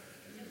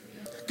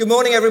Good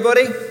morning,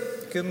 everybody.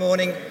 Good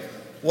morning.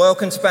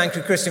 Welcome to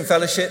Banbury Christian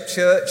Fellowship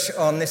Church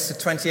on this the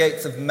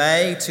 28th of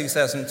May,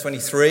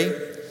 2023.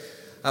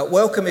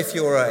 Welcome if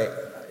you're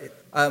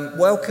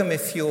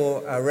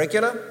a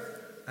regular,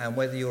 and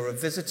whether you're a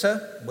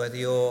visitor, whether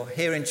you're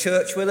here in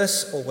church with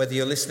us, or whether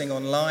you're listening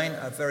online.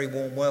 A very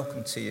warm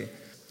welcome to you.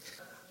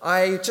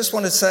 I just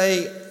want to say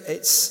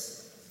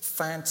it's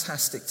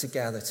fantastic to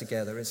gather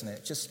together, isn't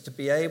it? Just to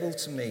be able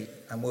to meet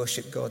and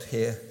worship God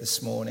here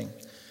this morning.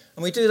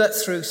 And we do that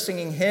through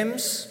singing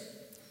hymns,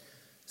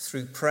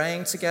 through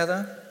praying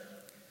together,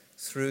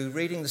 through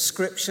reading the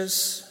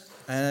scriptures.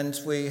 And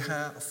we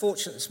are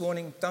fortunate this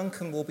morning,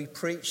 Duncan will be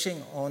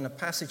preaching on a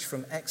passage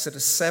from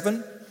Exodus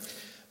 7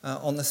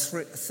 on the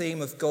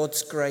theme of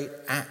God's great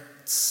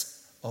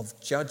acts of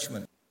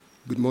judgment.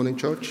 Good morning,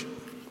 church.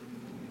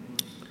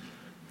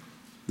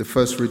 The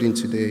first reading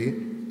today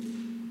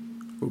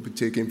will be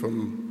taken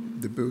from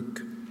the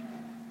book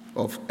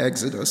of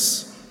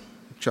Exodus,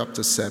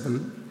 chapter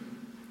 7,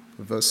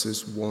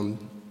 verses 1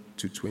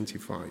 to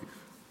 25.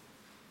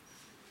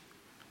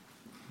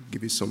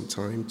 Give you some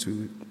time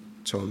to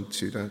turn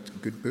to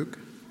that good book.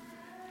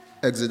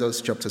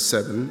 Exodus chapter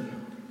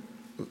 7,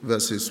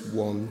 verses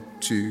 1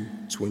 to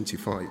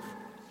 25.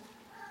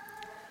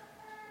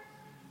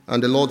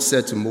 And the Lord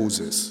said to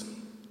Moses,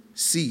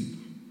 "See,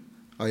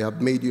 I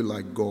have made you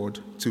like God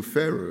to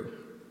Pharaoh,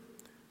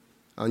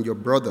 and your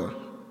brother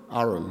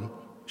Aaron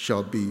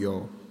shall be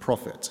your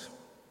prophet.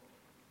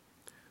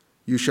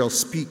 You shall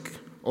speak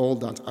all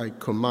that I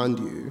command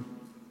you,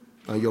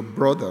 and your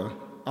brother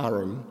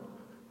Aaron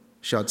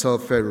shall tell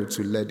Pharaoh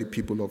to let the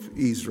people of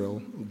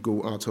Israel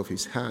go out of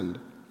his hand.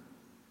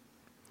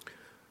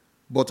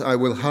 But I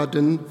will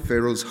harden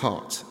Pharaoh's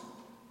heart,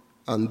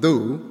 and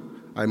though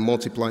I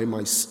multiply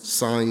my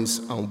signs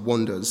and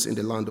wonders in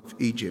the land of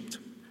Egypt,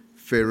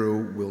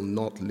 Pharaoh will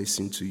not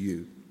listen to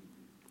you.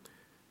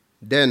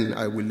 Then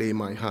I will lay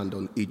my hand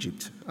on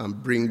Egypt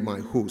and bring my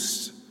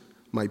hosts,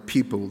 my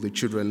people, the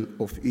children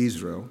of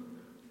Israel,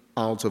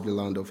 out of the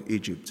land of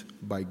Egypt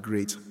by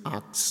great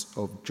acts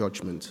of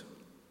judgment.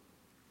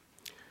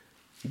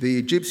 The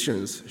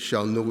Egyptians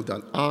shall know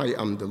that I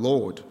am the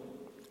Lord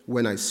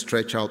when I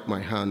stretch out my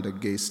hand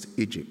against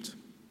Egypt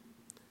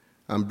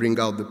and bring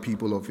out the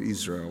people of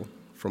Israel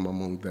from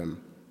among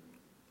them."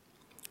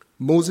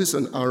 Moses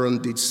and Aaron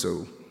did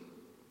so.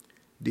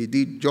 They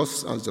did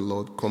just as the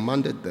Lord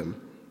commanded them.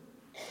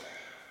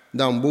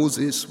 Now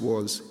Moses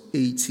was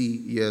 80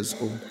 years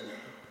old,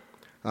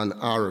 and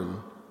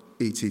Aaron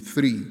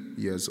 83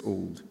 years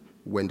old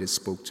when they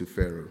spoke to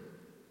Pharaoh.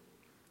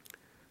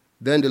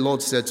 Then the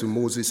Lord said to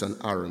Moses and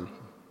Aaron,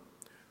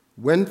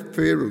 "When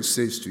Pharaoh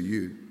says to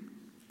you,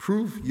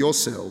 'Prove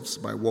yourselves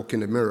by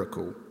working a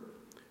miracle,'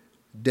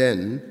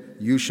 then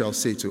you shall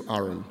say to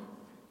Aaron,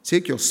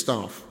 'Take your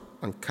staff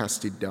and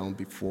cast it down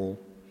before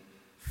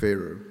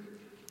Pharaoh,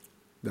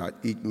 that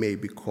it may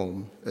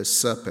become a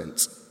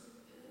serpent.'"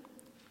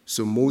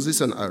 So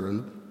Moses and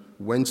Aaron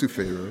went to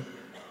Pharaoh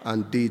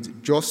and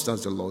did just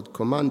as the Lord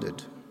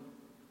commanded.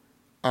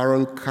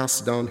 Aaron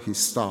cast down his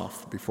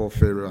staff before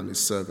Pharaoh and his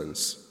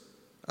servants,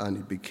 and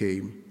it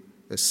became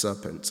a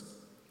serpent.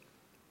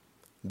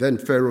 Then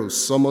Pharaoh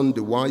summoned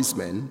the wise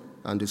men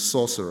and the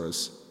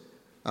sorcerers,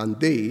 and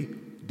they,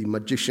 the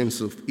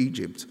magicians of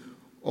Egypt,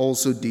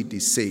 also did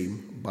the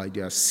same by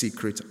their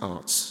secret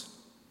arts.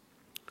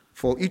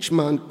 For each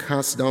man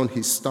cast down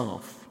his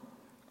staff,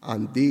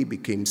 and they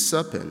became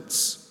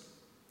serpents.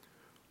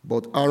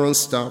 But Aaron's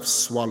staff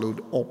swallowed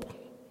up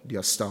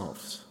their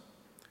staffs.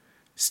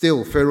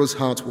 Still, Pharaoh's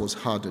heart was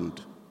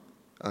hardened,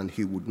 and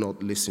he would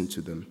not listen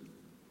to them,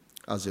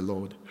 as the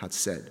Lord had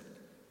said.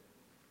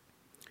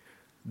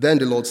 Then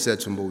the Lord said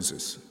to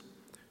Moses,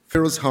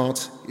 "Pharaoh's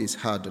heart is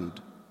hardened.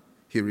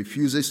 He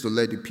refuses to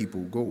let the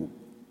people go.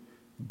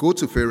 Go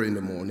to Pharaoh in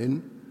the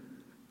morning,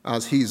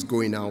 as he is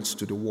going out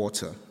to the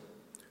water.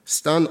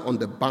 Stand on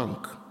the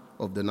bank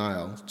of the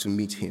Nile to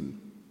meet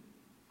him,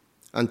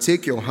 and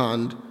take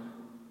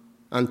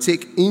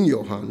in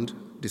your hand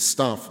the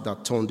staff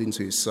that turned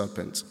into a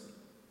serpent.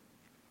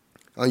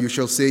 And you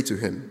shall say to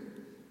him,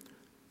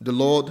 'The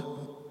Lord,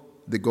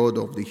 the God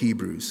of the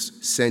Hebrews,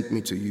 sent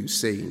me to you,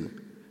 saying,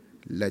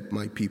 Let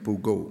my people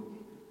go,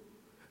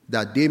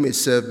 that they may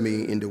serve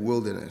me in the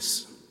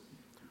wilderness.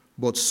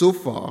 But so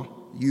far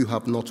you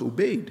have not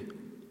obeyed.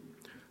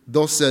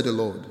 Thus said the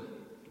Lord,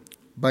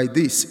 by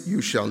this you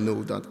shall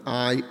know that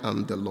I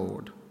am the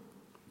Lord.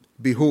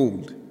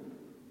 Behold,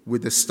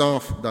 with the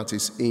staff that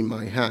is in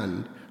my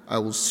hand, I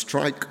will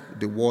strike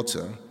the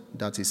water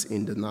that is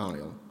in the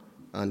Nile,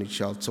 and it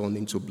shall turn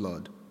into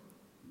blood.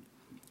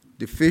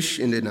 The fish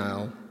in the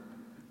Nile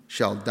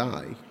shall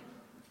die,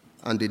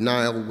 and the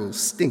Nile will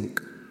stink,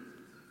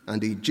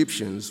 and the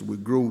Egyptians will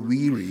grow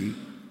weary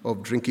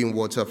of drinking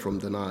water from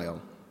the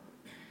Nile."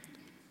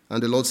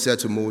 And the Lord said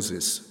to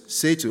Moses,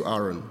 "Say to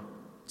Aaron,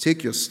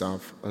 take your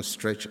staff and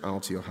stretch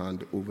out your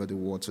hand over the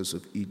waters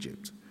of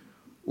Egypt,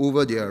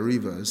 over their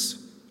rivers,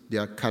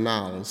 their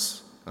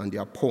canals, and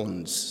their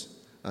ponds,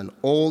 and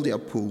all their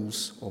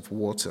pools of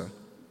water,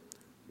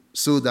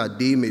 so that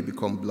they may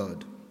become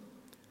blood.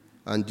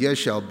 and there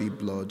shall be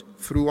blood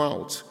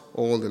throughout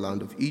all the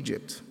land of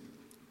Egypt,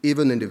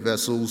 even in the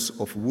vessels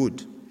of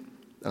wood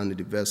and in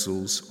the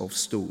vessels of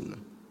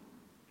stone.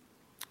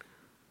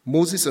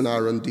 Moses and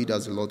Aaron did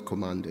as the Lord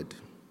commanded.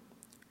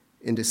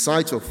 In the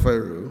sight of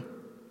Pharaoh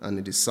and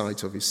in the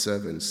sight of his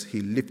servants, he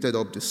lifted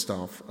up the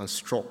staff and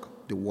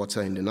struck the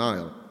water in the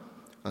Nile,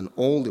 and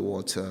all the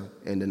water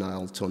in the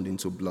Nile turned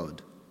into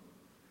blood.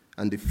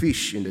 And the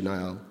fish in the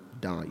Nile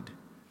died,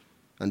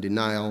 and the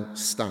Nile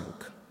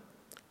stank,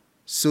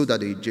 so that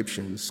the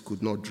Egyptians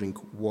could not drink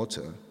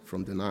water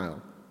from the Nile.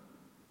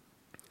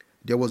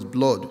 There was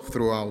blood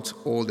throughout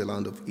all the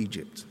land of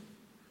Egypt,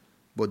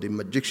 but the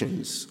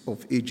magicians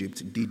of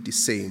Egypt did the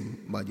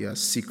same by their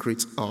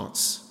secret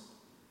arts.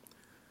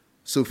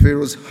 So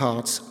Pharaoh's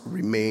heart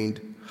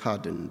remained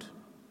hardened,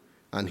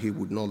 and he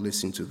would not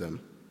listen to them.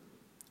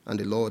 And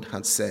the Lord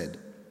had said,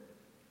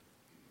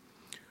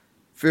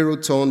 Pharaoh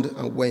turned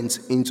and went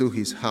into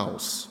his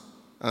house,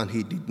 and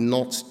he did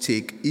not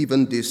take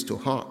even this to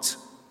heart.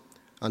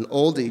 And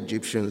all the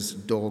Egyptians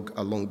dug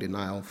along the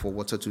Nile for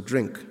water to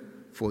drink,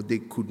 for they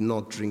could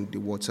not drink the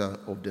water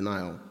of the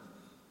Nile.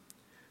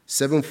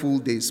 7 full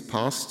days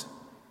passed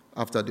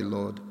after the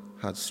Lord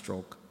had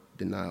struck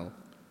the Nile.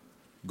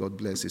 God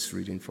bless this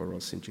reading for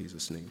us in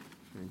Jesus' name.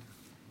 Amen.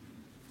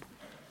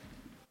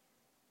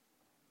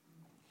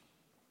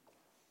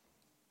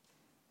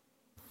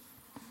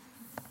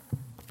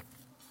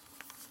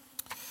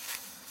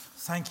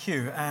 Thank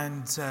you,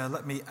 and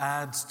let me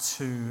add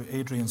to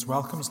Adrian's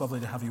welcome. It's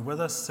lovely to have you with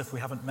us. If we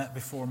haven't met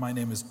before, my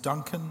name is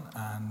Duncan,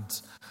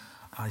 and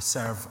I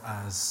serve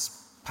as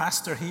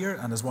pastor here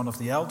and as one of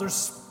the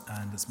elders,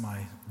 and it's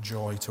my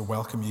joy to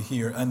welcome you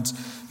here. And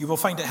you will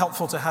find it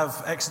helpful to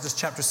have Exodus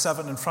chapter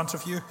 7 in front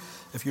of you.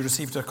 If you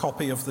received a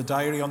copy of the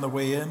diary on the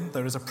way in,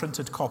 there is a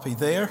printed copy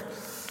there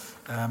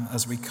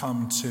as we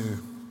come to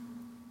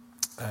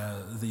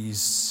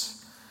these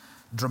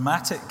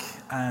dramatic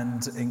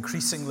and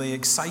increasingly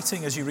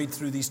exciting, as you read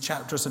through these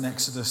chapters in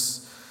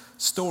Exodus,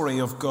 story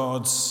of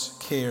God's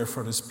care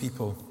for his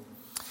people.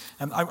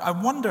 And I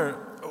wonder,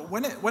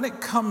 when it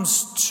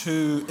comes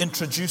to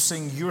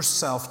introducing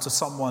yourself to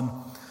someone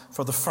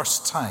for the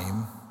first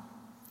time,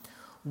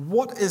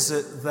 what is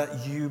it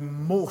that you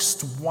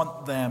most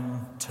want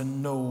them to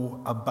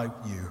know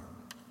about you?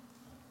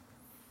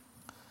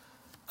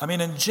 I mean,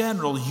 in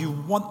general, you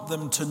want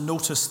them to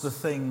notice the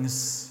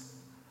things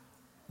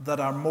that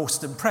are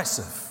most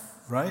impressive,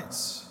 right?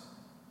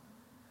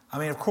 I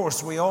mean, of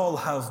course, we all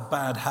have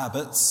bad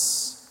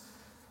habits.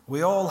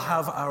 We all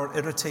have our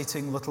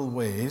irritating little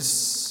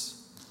ways.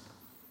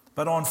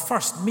 But on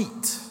first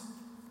meet,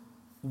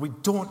 we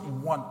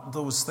don't want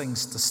those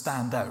things to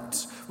stand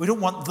out. We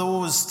don't want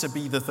those to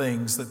be the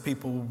things that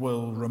people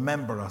will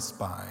remember us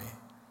by.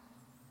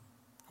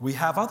 We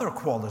have other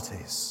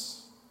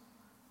qualities.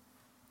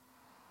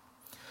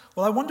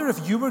 Well, I wonder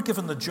if you were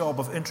given the job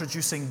of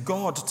introducing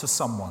God to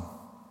someone,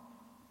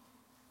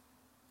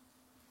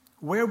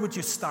 where would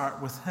you start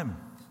with him?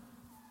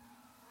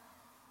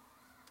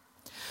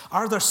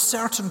 Are there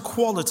certain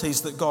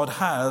qualities that God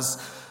has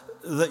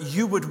that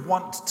you would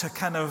want to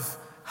kind of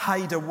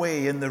hide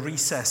away in the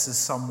recesses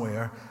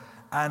somewhere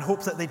and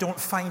hope that they don't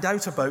find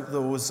out about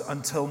those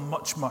until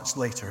much, much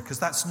later? Because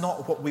that's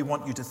not what we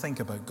want you to think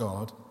about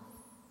God.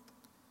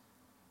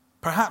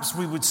 Perhaps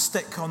we would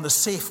stick on the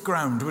safe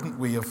ground, wouldn't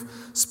we, of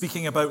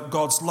speaking about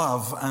God's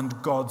love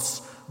and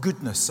God's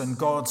goodness and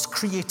God's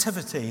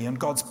creativity and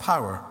God's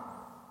power.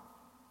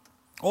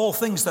 All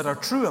things that are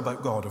true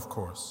about God, of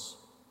course.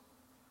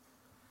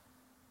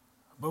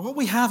 But what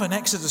we have in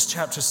Exodus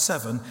chapter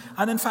 7,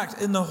 and in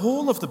fact in the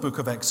whole of the book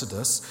of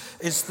Exodus,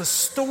 is the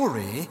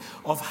story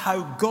of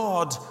how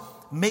God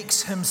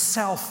makes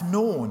himself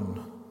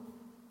known.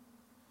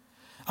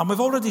 And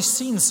we've already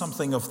seen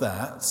something of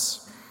that.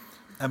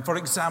 And for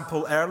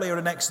example, earlier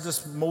in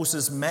Exodus,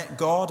 Moses met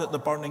God at the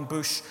burning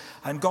bush,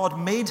 and God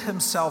made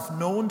himself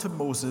known to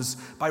Moses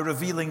by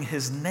revealing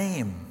his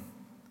name.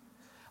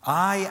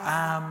 I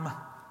am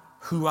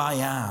who I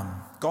am.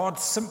 God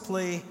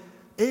simply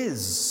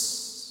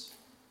is.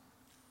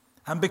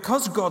 And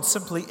because God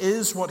simply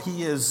is what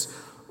he is,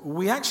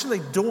 we actually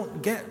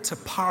don't get to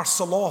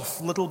parcel off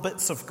little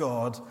bits of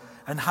God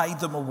and hide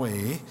them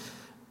away.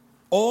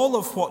 All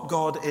of what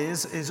God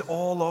is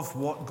all of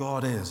what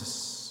God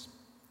is.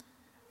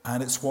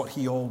 And it's what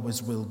he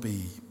always will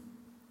be.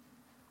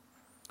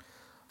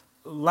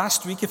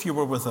 Last week, if you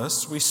were with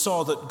us, we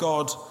saw that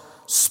God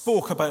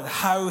spoke about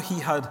how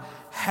he had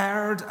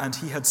heard and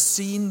he had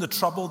seen the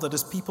trouble that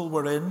his people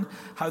were in,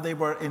 how they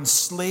were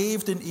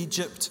enslaved in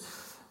Egypt,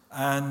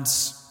 and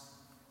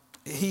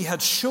he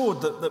had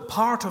showed that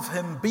part of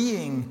him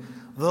being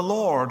the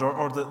Lord,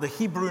 or the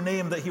Hebrew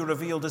name that he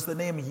revealed is the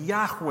name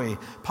Yahweh.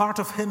 Part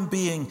of him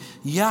being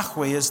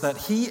Yahweh is that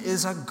he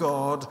is a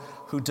God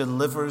who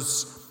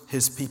delivers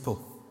his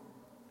people.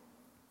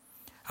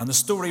 And the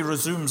story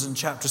resumes in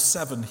chapter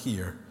 7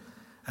 here.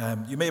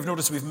 You may have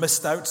noticed we've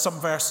missed out some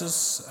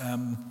verses.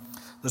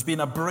 There's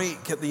been a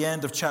break at the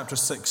end of chapter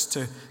 6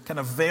 to kind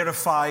of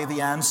verify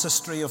the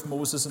ancestry of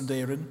Moses and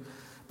Aaron.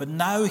 But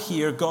now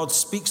here God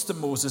speaks to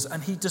Moses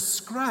and he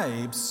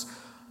describes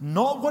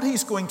not what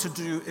he's going to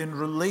do in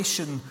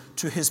relation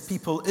to his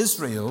people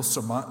Israel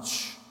so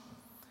much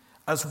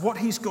as what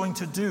he's going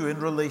to do in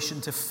relation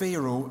to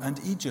Pharaoh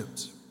and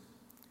Egypt.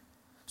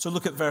 So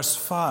look at verse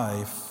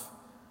 5.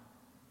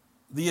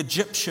 The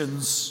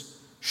Egyptians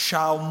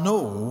shall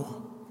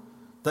know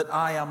that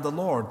I am the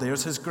Lord.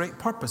 There's his great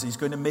purpose. He's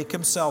going to make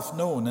himself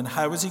known. And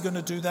how is he going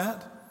to do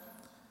that?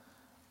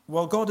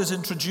 Well, God is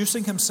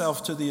introducing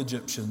himself to the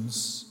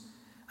Egyptians,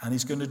 and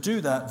he's going to do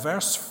that,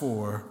 verse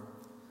 4,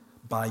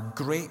 by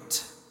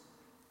great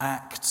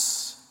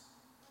acts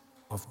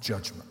of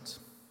judgment.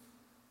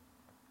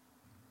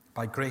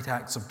 By great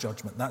acts of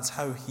judgment. That's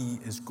how he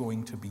is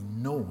going to be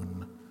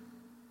known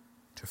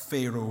to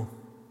Pharaoh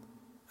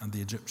and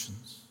the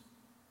Egyptians.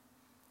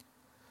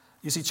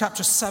 You see,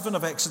 chapter 7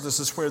 of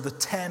Exodus is where the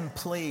 10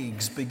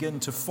 plagues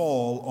begin to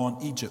fall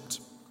on Egypt.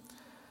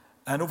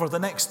 And over the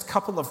next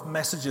couple of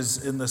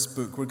messages in this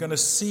book, we're going to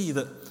see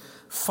that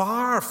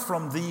far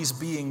from these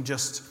being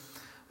just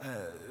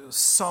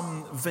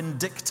some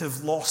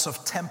vindictive loss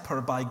of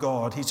temper by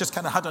God, he's just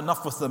kind of had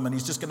enough with them and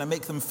he's just going to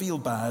make them feel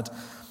bad.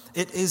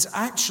 It is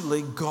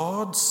actually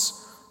God's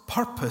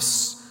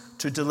purpose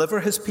to deliver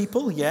his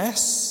people,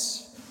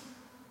 yes,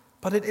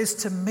 but it is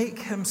to make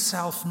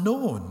himself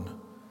known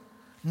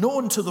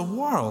to the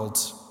world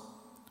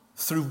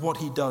through what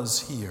he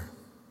does here.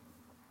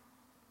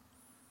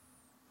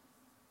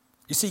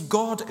 You see,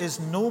 God is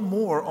no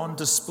more on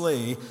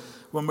display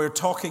when we're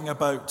talking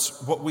about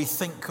what we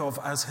think of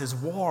as his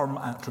warm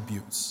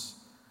attributes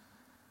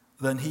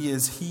than he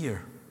is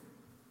here.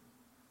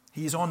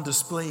 He's on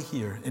display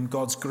here in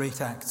God's great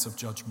acts of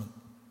judgment.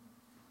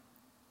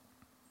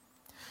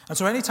 And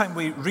so anytime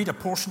we read a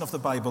portion of the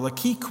Bible, a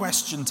key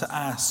question to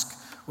ask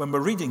when we're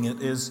reading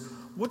it is,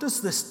 what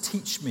does this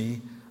teach me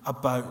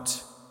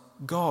about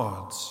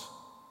God?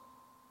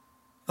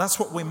 That's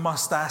what we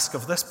must ask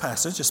of this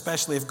passage,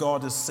 especially if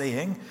God is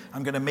saying,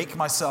 I'm going to make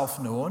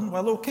myself known.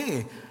 Well,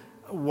 okay,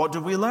 what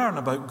do we learn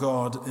about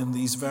God in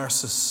these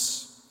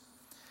verses?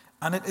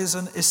 And it is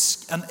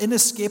an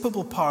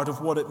inescapable part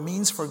of what it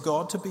means for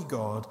God to be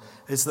God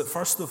is that,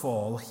 first of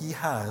all, he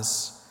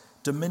has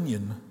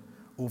dominion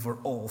over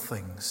all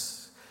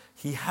things.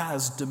 He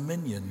has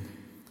dominion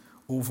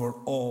over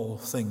all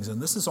things. And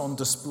this is on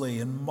display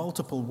in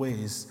multiple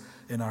ways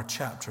in our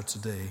chapter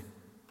today.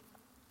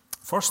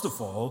 First of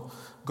all,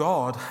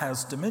 God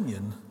has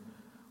dominion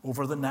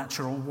over the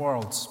natural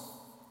world.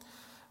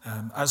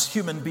 As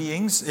human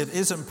beings, it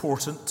is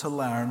important to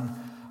learn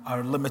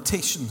our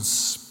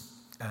limitations.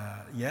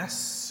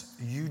 Yes,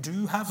 you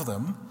do have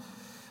them.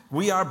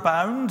 We are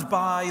bound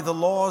by the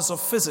laws of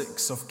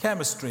physics, of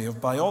chemistry,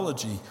 of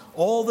biology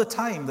all the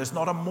time. There's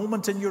not a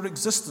moment in your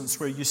existence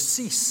where you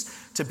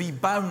cease to be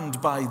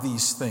bound by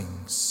these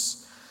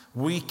things.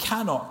 We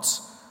cannot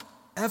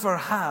ever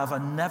have a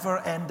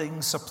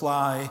never-ending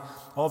supply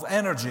of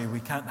energy.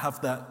 We can't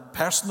have that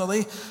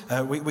personally.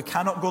 We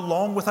cannot go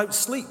long without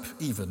sleep,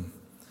 even.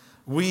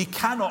 We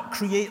cannot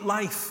create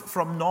life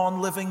from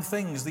non-living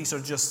things. These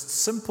are just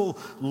simple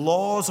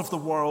laws of the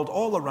world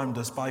all around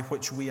us by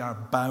which we are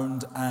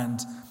bound and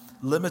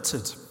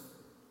limited.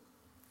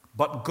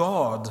 But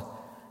God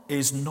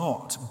is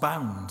not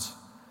bound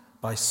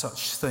by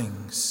such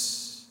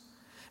things.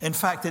 In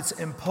fact, it's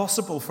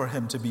impossible for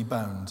him to be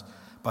bound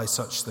by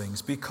such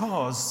things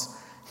because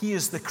he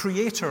is the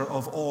creator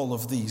of all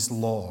of these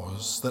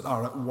laws that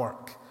are at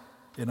work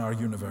in our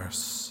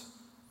universe.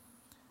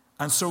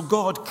 And so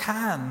God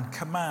can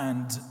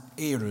command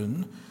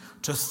Aaron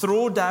to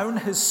throw down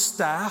his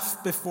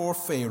staff before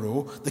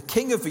Pharaoh, the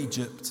king of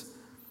Egypt,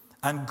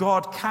 and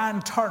God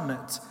can turn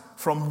it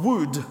from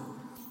wood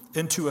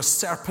into a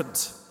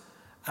serpent.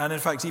 And in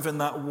fact, even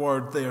that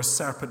word there,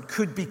 serpent,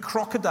 could be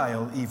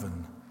crocodile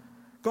even.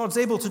 God's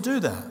able to do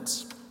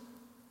that.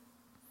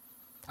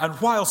 And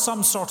while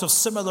some sort of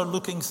similar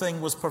looking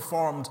thing was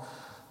performed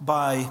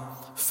by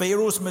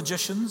Pharaoh's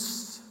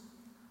magicians,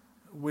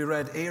 we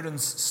read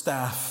Aaron's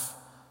staff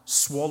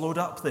swallowed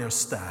up their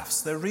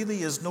staffs. There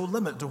really is no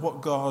limit to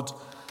what God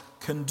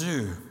can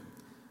do.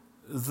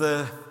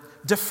 The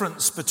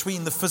difference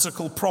between the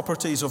physical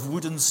properties of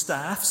wooden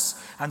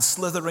staffs and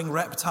slithering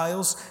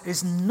reptiles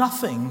is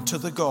nothing to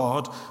the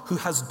God who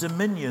has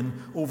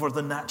dominion over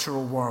the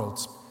natural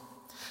world.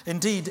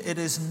 Indeed, it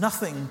is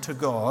nothing to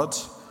God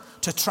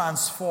to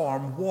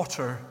transform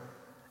water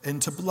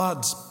into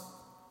blood.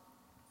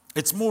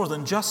 It's more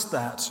than just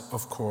that,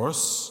 of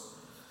course.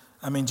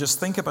 I mean, just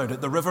think about it.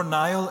 The River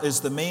Nile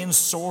is the main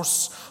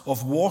source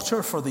of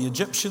water for the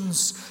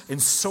Egyptians. In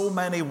so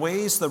many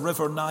ways, the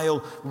River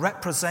Nile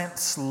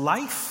represents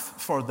life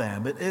for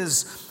them. It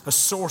is a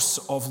source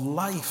of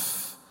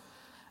life.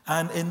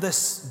 And in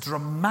this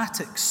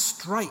dramatic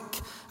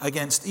strike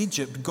against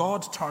Egypt,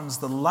 God turns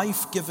the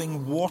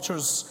life-giving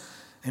waters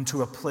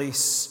into a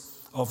place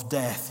of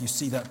death. You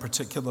see that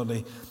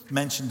particularly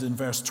mentioned in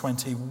verse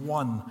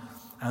 21.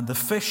 And the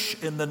fish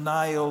in the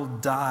Nile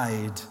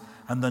died,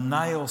 and the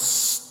Nile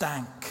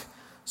stank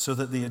so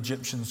that the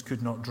Egyptians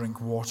could not drink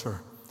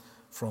water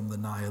from the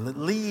Nile. It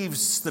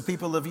leaves the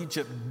people of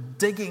Egypt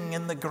digging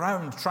in the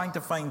ground, trying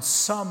to find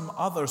some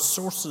other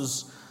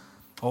sources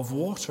of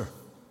water.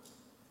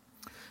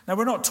 Now,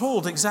 we're not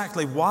told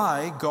exactly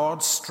why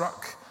God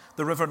struck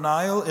the river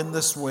Nile in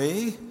this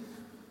way,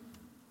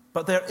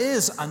 but there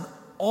is an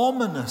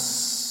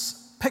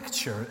ominous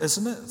picture,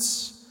 isn't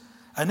it?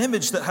 An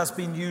image that has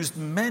been used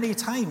many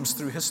times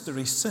through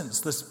history since,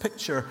 this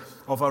picture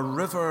of a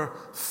river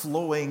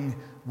flowing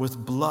with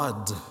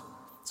blood.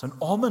 It's an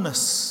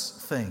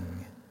ominous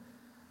thing,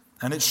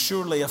 and it's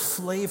surely a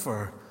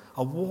flavor,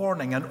 a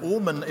warning, an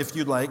omen, if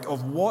you like,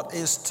 of what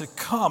is to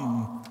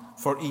come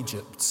for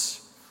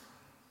Egypt.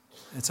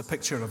 It's a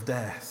picture of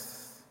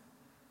death.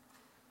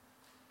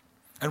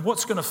 And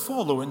what's going to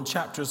follow in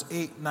chapters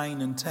 8,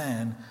 9, and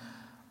 10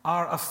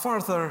 are a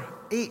further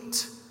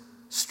 8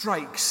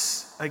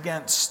 strikes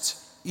against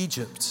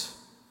Egypt.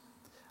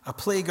 A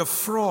plague of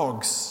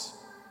frogs,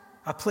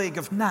 a plague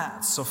of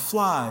gnats, of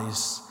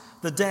flies,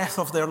 the death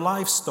of their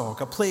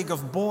livestock, a plague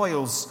of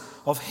boils,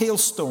 of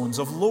hailstones,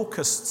 of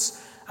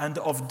locusts, and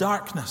of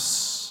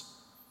darkness.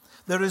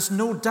 There is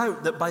no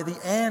doubt that by the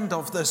end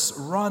of this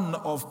run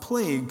of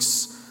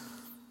plagues,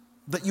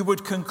 that you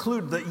would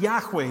conclude that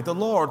Yahweh, the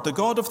Lord, the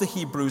God of the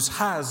Hebrews,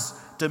 has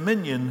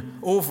dominion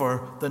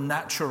over the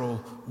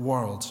natural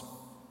world.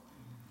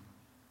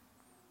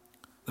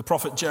 The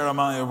prophet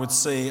Jeremiah would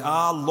say,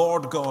 "Ah,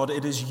 Lord God,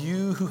 it is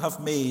you who have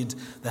made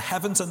the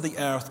heavens and the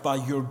earth by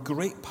your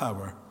great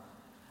power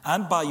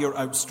and by your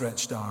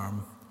outstretched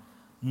arm.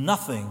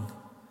 Nothing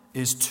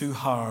is too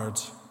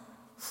hard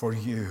for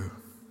you."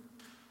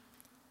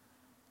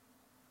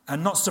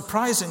 And not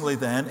surprisingly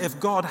then, if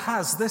God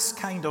has this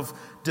kind of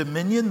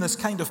dominion, this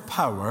kind of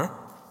power,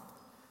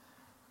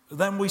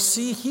 then we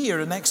see here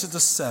in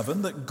Exodus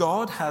 7 that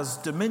God has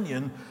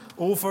dominion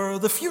over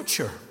the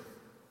future.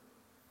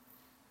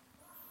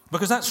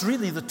 Because that's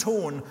really the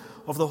tone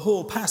of the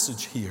whole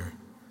passage here,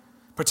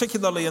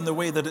 particularly in the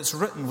way that it's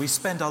written. We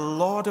spend a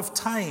lot of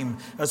time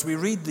as we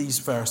read these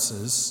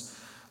verses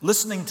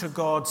listening to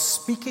God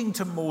speaking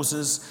to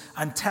Moses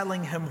and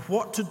telling him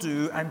what to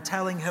do and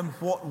telling him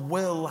what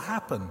will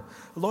happen.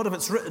 A lot of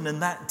it's written in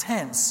that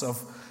tense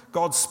of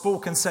God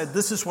spoke and said,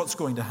 this is what's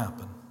going to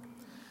happen.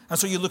 And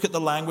so you look at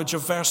the language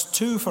of verse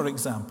 2, for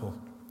example.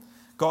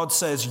 God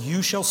says,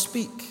 "You shall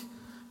speak.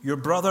 Your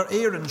brother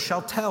Aaron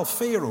shall tell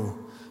Pharaoh,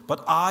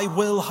 but I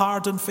will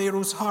harden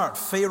Pharaoh's heart.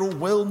 Pharaoh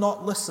will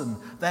not listen.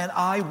 Then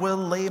I will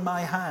lay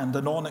my hand,"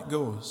 and on it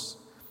goes.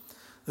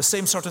 The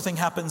same sort of thing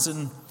happens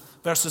in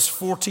verses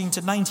 14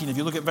 to 19. If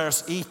you look at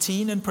verse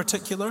 18 in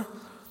particular,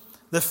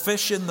 "The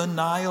fish in the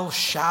Nile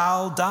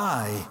shall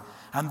die,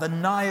 and the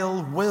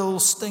Nile will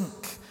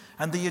stink,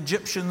 and the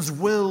Egyptians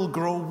will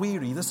grow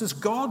weary." This is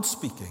God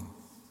speaking.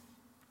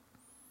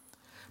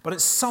 But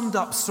it's summed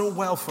up so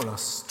well for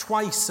us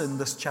twice in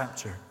this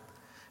chapter.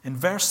 In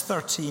verse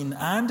 13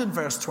 and in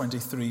verse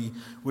 23,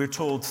 we're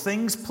told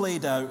things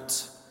played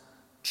out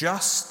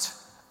just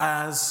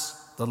as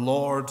the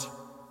Lord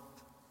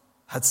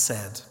had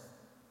said.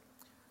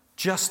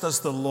 Just as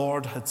the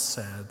Lord had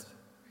said.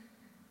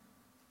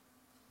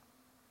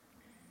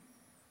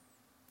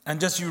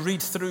 And as you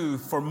read through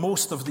for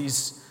most of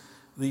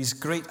these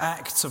great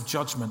acts of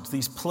judgment,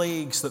 these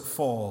plagues that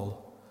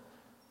fall,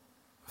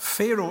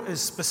 Pharaoh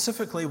is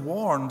specifically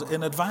warned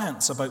in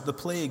advance about the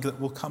plague that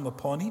will come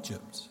upon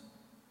Egypt.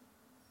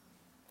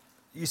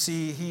 You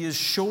see, he is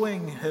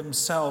showing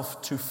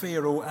himself to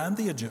Pharaoh and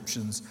the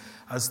Egyptians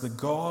as the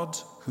God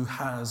who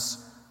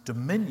has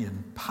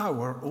dominion,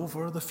 power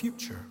over the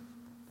future.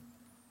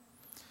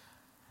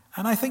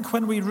 And I think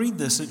when we read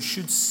this, it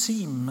should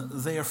seem,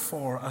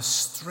 therefore, a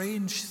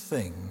strange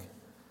thing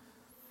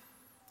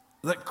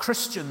that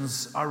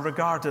Christians are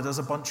regarded as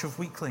a bunch of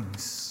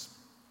weaklings.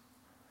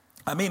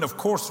 I mean, of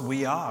course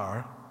we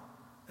are.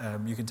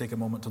 You can take a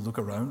moment to look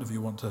around if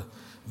you want to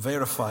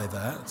verify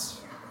that.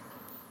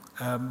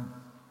 But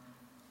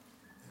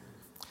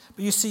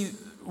you see,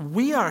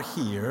 we are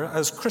here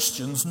as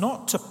Christians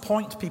not to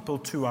point people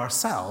to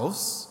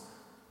ourselves,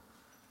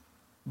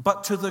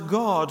 but to the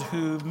God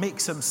who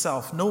makes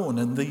himself known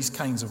in these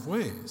kinds of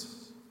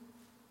ways.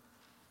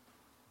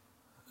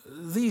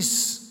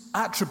 These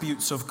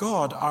attributes of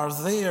God are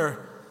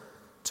there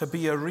to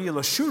be a real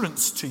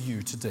assurance to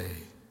you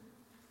today.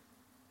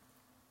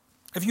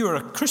 If you are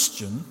a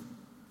Christian,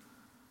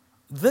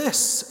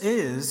 this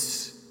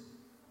is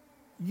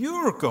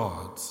your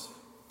God.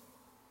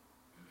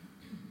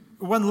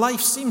 When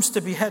life seems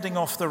to be heading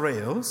off the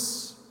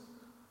rails,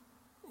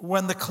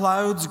 when the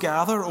clouds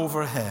gather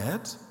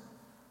overhead,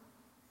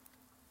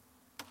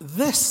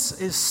 this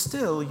is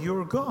still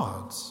your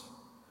God,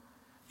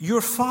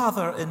 your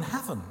Father in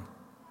heaven,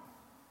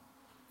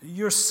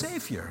 your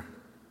Savior.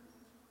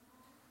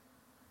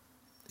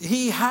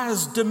 He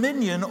has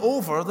dominion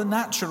over the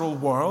natural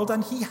world,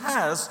 and he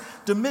has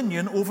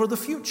dominion over the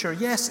future.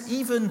 Yes,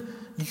 even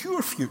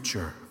your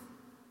future.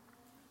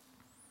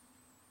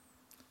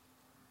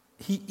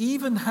 He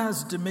even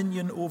has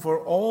dominion over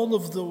all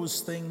of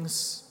those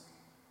things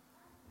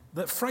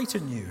that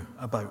frighten you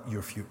about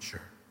your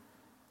future.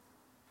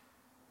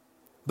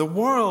 The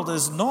world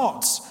is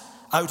not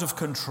out of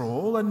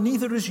control, and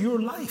neither is your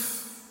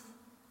life.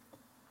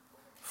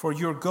 For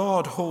your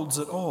God holds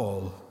it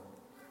all.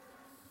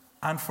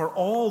 And for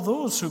all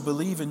those who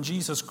believe in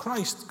Jesus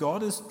Christ,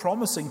 God is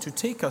promising to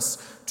take us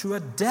to a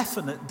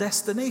definite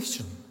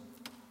destination.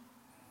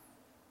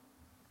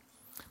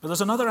 But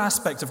there's another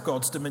aspect of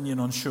God's dominion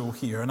on show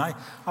here, and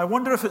I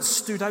wonder if it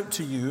stood out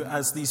to you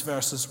as these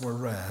verses were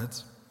read.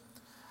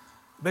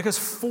 Because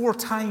 4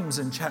 times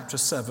in chapter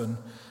 7,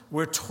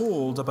 we're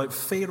told about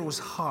Pharaoh's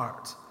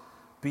heart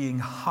being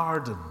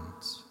hardened.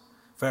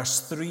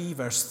 Verse 3,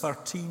 verse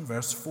 13,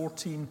 verse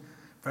 14,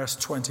 verse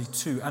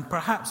 22. And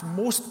perhaps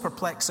most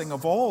perplexing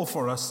of all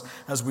for us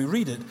as we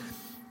read it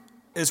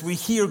is we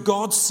hear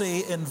God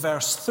say in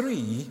verse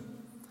 3,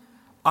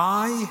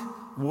 I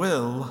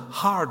will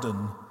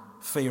harden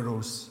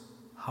Pharaoh's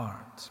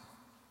heart.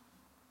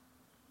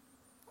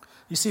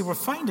 You see, we're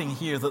finding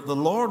here that the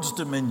Lord's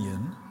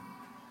dominion,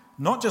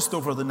 not just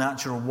over the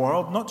natural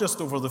world, not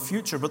just over the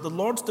future, but the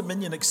Lord's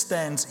dominion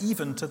extends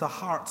even to the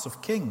hearts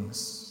of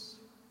kings.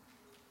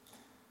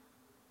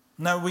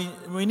 Now,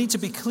 we need to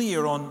be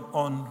clear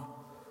on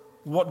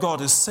what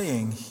God is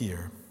saying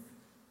here.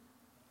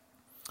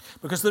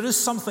 Because there is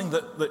something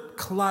that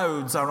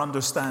clouds our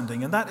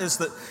understanding, and that is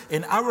that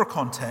in our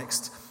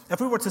context, if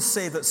we were to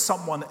say that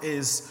someone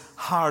is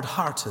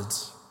hard-hearted,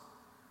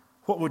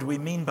 what would we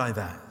mean by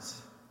that?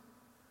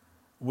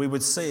 We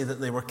would say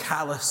that they were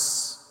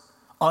callous,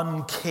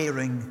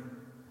 uncaring,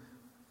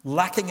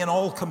 lacking in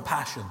all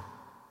compassion.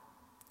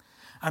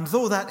 And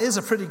though that is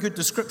a pretty good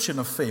description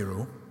of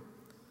Pharaoh,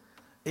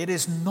 it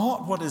is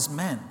not what is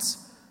meant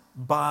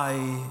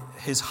by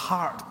his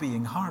heart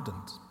being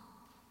hardened.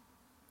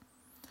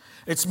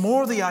 It's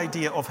more the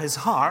idea of his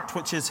heart,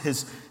 which is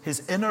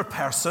his inner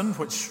person,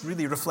 which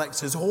really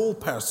reflects his whole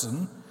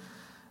person,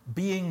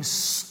 being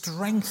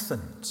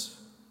strengthened,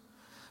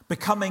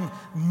 becoming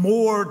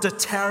more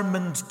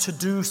determined to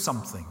do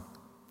something.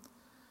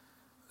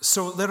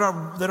 So there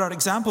are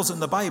examples in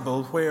the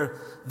Bible where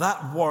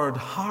that word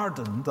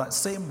hardened, that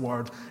same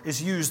word,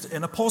 is used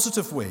in a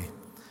positive way.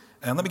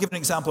 And let me give an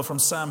example from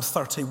Psalm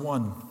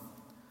 31.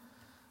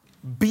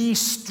 Be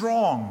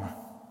strong,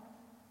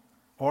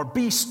 or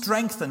be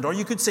strengthened, or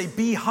you could say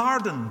be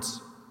hardened,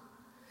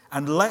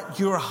 and let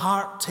your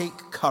heart take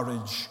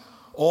courage,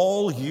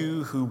 all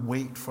you who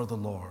wait for the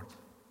Lord.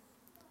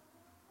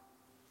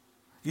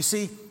 You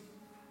see,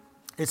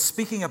 it's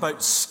speaking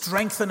about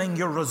strengthening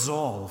your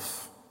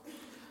resolve.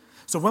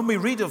 So when we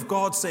read of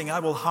God saying, I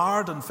will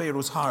harden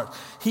Pharaoh's heart,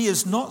 he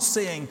is not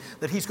saying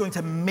that he's going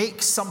to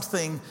make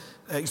something,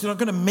 he's not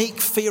going to make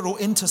Pharaoh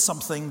into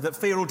something that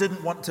Pharaoh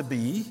didn't want to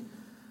be.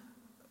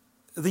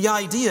 The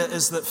idea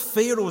is that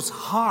Pharaoh's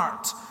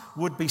heart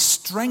would be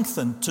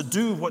strengthened to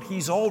do what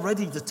he's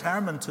already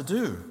determined to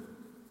do.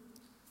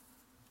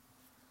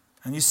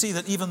 And you see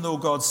that even though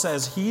God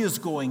says he is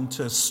going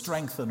to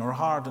strengthen or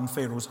harden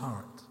Pharaoh's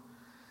heart,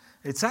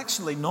 it's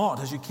actually not,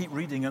 as you keep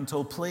reading,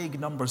 until plague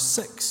number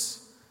 6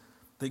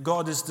 that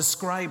God is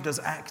described as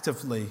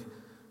actively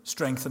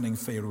strengthening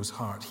Pharaoh's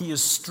heart. He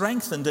is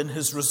strengthened in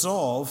his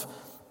resolve,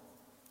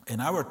 in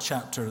our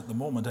chapter at the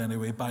moment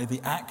anyway, by the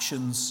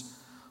actions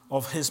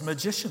of his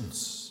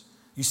magicians.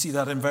 You see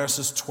that in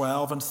verses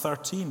 12 and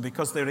 13,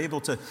 because they're able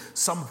to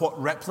somewhat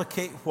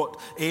replicate what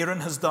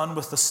Aaron has done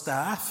with the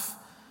staff.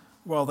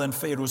 Well, then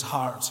Pharaoh's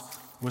heart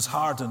was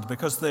hardened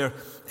because they're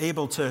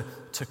able to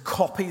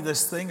copy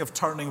this thing of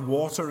turning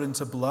water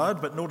into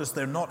blood, but notice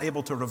they're not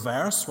able to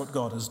reverse what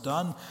God has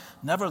done.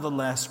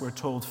 Nevertheless, we're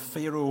told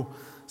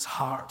Pharaoh's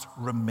heart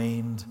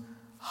remained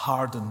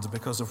hardened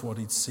because of what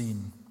he'd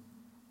seen.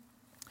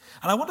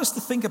 And I want us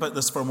to think about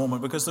this for a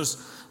moment, because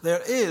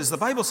the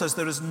Bible says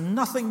there is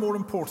nothing more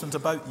important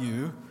about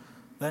you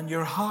than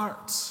your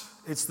heart.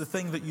 It's the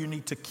thing that you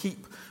need to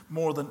keep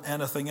more than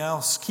anything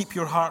else. Keep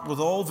your heart with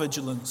all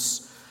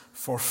vigilance,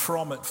 for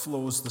from it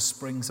flows the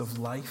springs of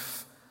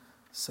life,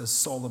 says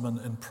Solomon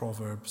in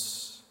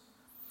Proverbs.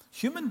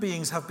 Human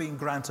beings have been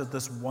granted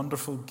this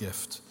wonderful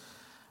gift,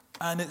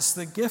 and it's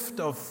the gift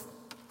of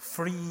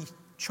free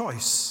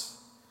choice.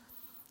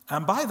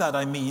 And by that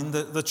I mean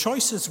that the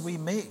choices we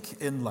make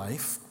in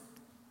life,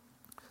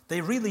 they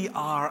really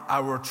are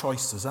our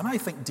choices. And I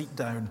think deep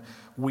down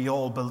we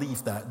all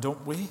believe that,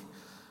 don't we?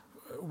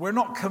 We're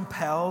not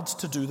compelled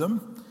to do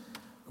them.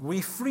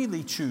 We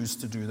freely choose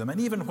to do them. And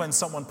even when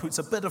someone puts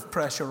a bit of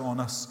pressure on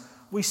us,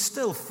 we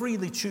still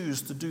freely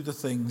choose to do the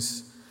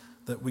things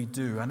that we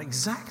do. And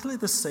exactly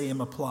the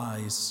same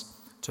applies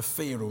to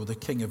Pharaoh, the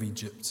king of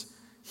Egypt,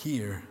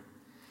 here.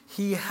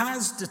 He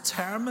has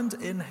determined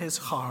in his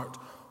heart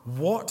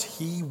what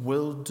he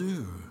will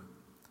do.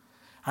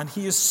 And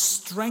he is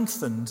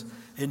strengthened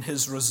in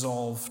his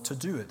resolve to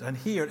do it. And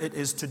here it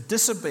is to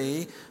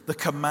disobey the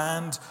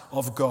command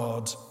of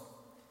God.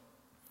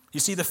 You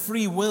see, the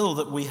free will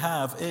that we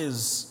have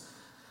is,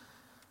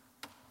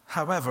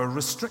 however,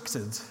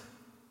 restricted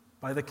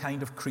by the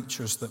kind of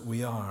creatures that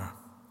we are.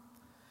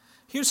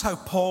 Here's how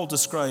Paul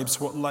describes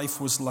what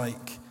life was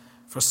like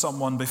for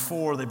someone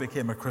before they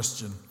became a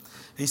Christian.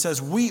 He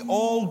says, "We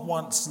all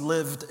once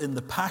lived in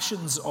the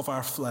passions of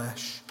our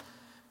flesh,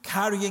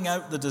 carrying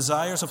out the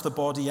desires of the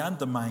body and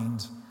the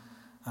mind,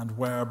 and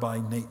were by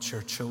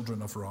nature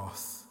children of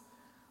wrath,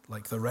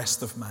 like the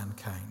rest of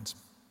mankind."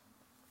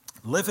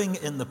 Living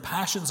in the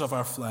passions of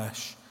our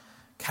flesh,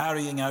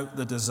 carrying out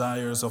the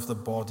desires of the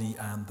body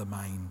and the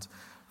mind.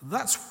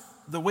 That's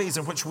the ways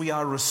in which we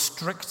are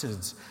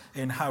restricted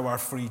in how our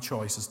free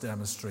choice is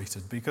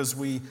demonstrated, because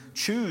we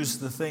choose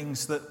the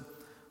things that,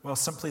 well,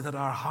 simply that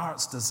our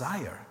hearts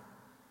desire.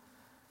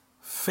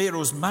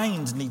 Pharaoh's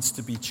mind needs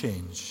to be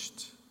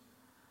changed,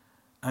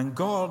 and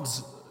God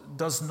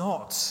does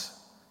not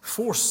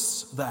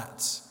force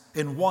that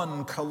in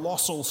one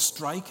colossal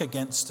strike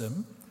against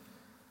him.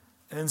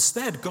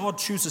 Instead, God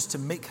chooses to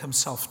make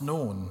himself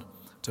known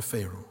to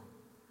Pharaoh.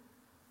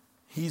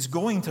 He's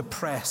going to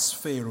press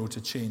Pharaoh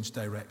to change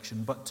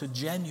direction, but to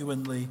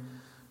genuinely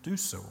do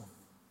so.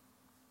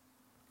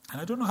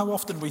 And I don't know how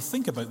often we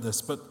think about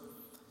this, but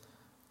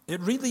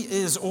it really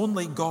is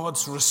only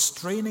God's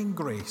restraining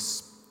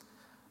grace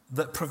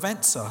that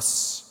prevents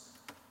us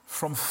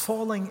from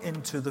falling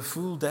into the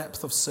full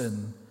depth of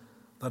sin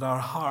that our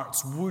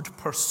hearts would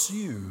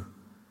pursue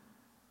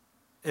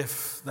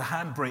if the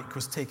handbrake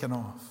was taken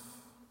off.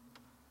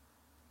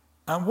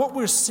 And what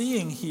we're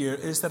seeing here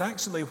is that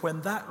actually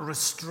when that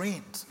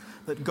restraint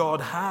that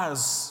God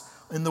has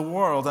in the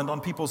world and on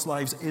people's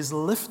lives is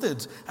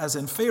lifted, as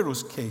in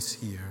Pharaoh's case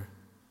here,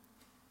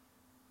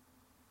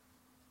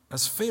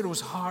 as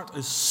Pharaoh's heart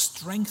is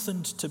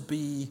strengthened to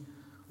be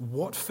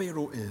what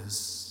Pharaoh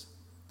is,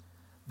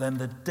 then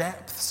the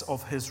depths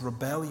of his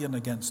rebellion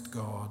against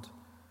God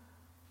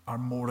are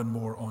more and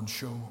more on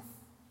show.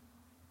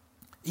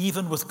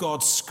 Even with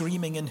God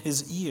screaming in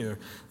his ear,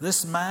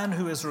 this man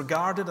who is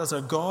regarded as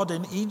a god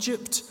in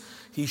Egypt,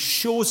 he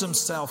shows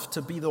himself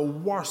to be the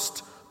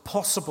worst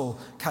possible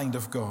kind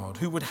of God,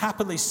 who would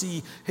happily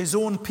see his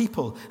own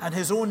people and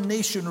his own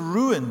nation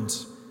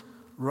ruined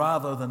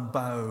rather than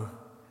bow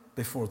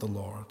before the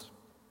Lord.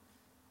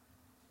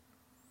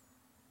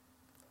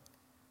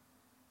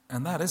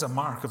 And that is a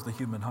mark of the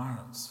human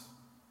heart.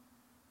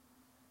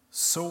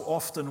 So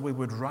often we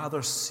would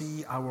rather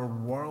see our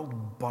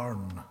world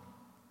burn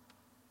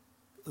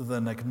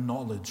than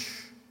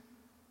acknowledge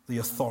the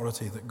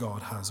authority that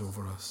God has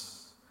over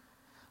us.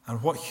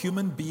 And what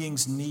human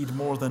beings need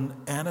more than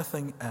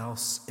anything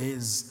else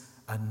is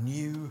a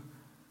new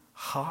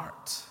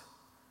heart.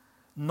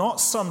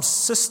 Not some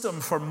system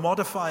for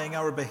modifying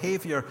our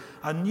behavior,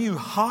 a new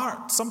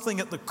heart, something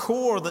at the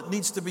core that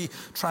needs to be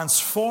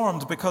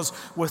transformed, because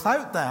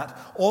without that,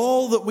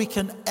 all that we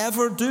can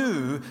ever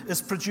do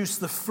is produce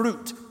the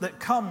fruit that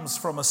comes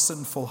from a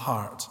sinful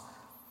heart.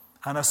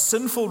 And a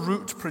sinful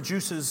root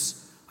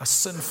produces a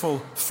sinful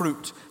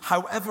fruit,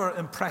 however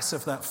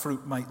impressive that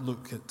fruit might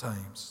look at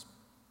times.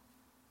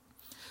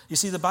 You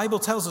see, the Bible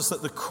tells us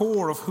that the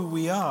core of who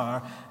we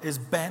are is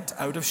bent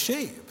out of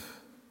shape.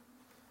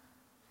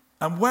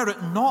 And were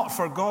it not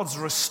for God's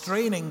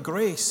restraining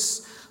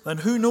grace, then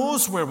who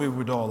knows where we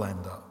would all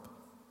end up.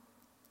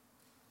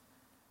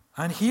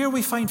 And here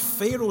we find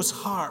Pharaoh's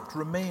heart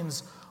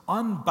remains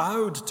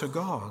unbowed to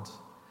God.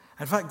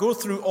 In fact, go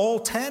through all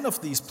 10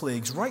 of these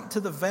plagues, right to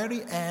the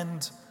very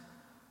end,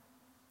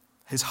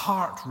 his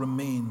heart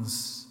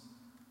remains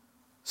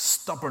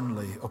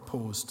stubbornly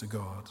opposed to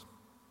God.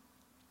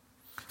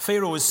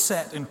 Pharaoh is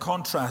set in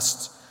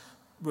contrast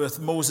with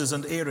Moses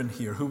and Aaron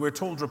here, who we're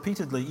told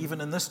repeatedly, even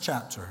in this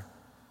chapter,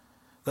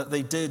 that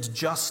they did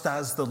just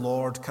as the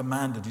Lord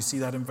commanded. You see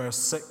that in verse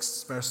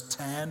 6, verse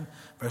 10,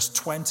 verse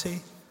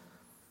 20.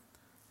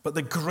 But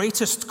the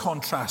greatest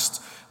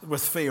contrast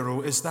with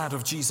Pharaoh is that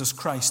of Jesus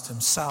Christ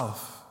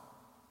himself.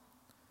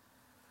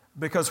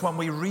 Because when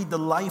we read the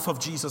life of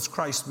Jesus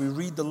Christ, we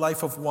read the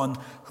life of one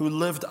who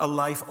lived a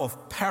life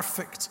of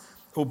perfect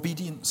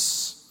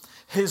obedience.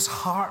 His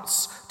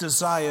heart's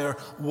desire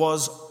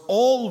was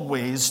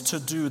always to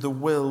do the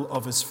will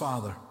of his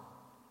Father.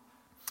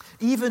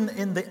 Even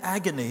in the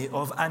agony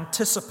of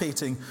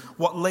anticipating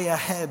what lay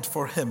ahead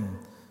for him,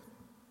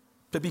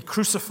 to be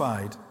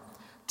crucified,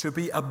 to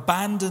be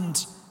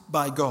abandoned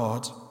by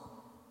God,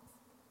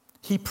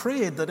 he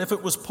prayed that if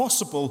it was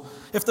possible,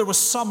 if there was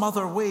some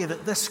other way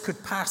that this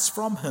could pass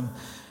from him.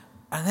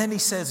 And then he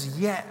says,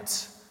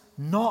 "Yet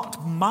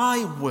not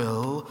my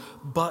will,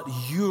 but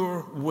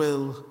your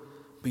will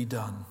be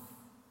done."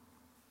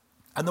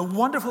 And the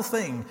wonderful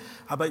thing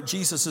about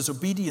Jesus'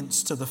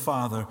 obedience to the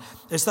Father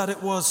is that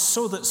it was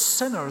so that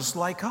sinners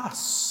like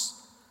us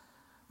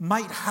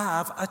might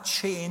have a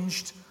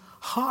changed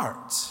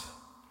heart.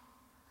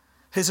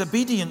 His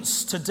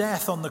obedience to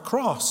death on the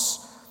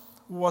cross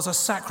was a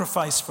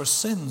sacrifice for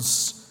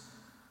sins,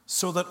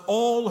 so that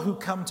all who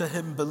come to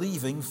him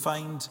believing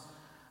find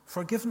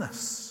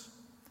forgiveness.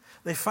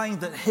 They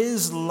find that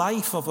his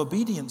life of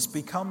obedience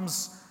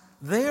becomes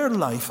their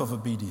life of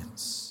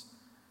obedience,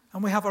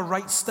 and we have a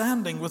right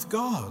standing with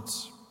God.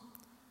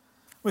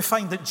 We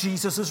find that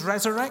Jesus'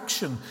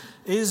 resurrection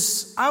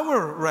is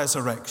our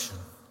resurrection,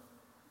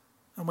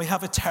 and we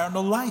have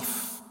eternal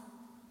life.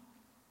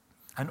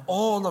 And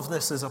all of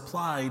this is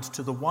applied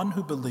to the one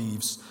who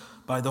believes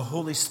by the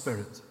Holy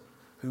Spirit,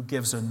 who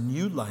gives a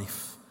new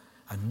life,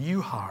 a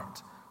new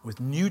heart, with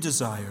new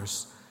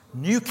desires,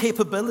 new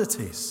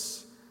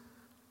capabilities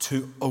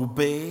to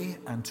obey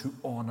and to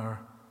honor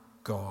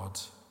God.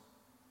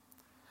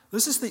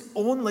 This is the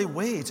only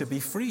way to be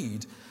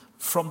freed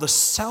from the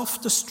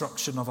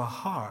self-destruction of a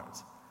heart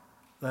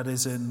that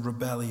is in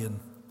rebellion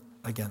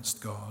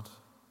against God.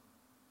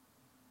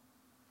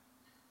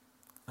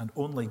 And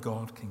only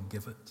God can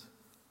give it.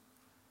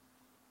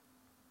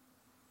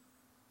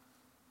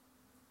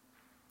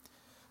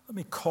 Let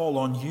me call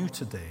on you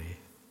today.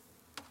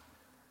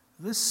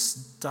 This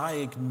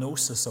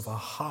diagnosis of a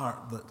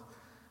heart that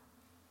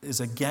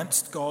is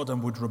against God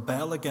and would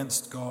rebel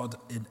against God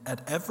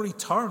at every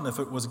turn if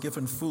it was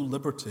given full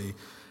liberty,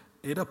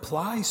 it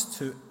applies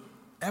to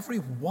every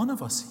one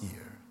of us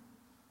here.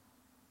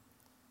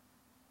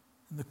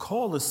 And the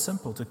call is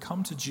simple: to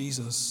come to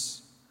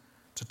Jesus,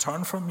 to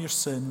turn from your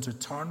sin, to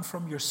turn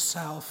from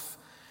yourself,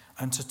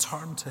 and to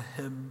turn to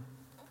him,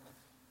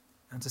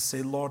 and to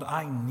say, Lord,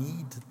 I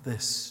need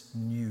this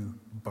new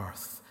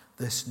birth,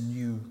 this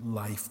new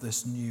life,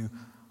 this new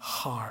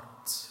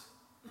heart.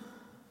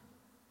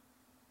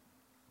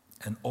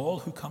 And all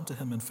who come to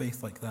him in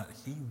faith like that,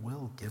 he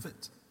will give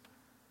it.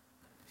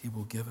 He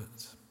will give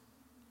it.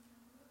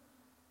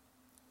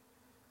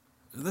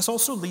 This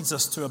also leads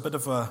us to a bit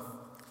of a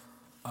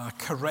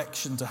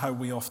correction to how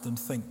we often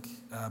think.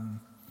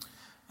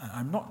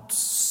 I'm not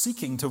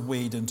seeking to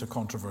wade into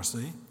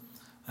controversy.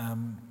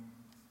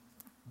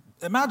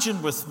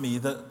 Imagine with me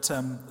that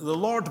the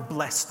Lord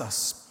blessed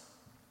us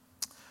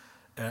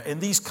in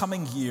these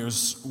coming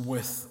years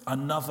with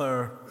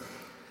another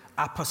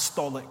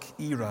apostolic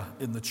era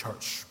in the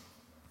church.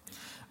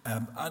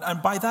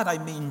 And by that I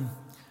mean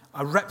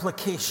a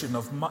replication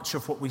of much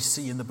of what we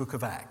see in the book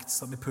of Acts.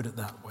 Let me put it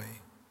that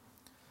way.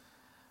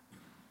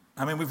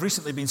 I mean, we've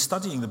recently been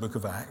studying the book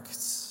of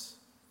Acts,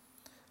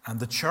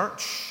 and the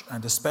church,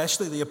 and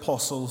especially the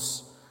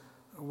apostles,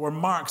 were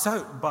marked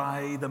out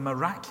by the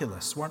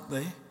miraculous, weren't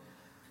they?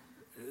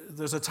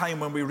 There's a time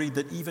when we read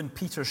that even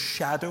Peter's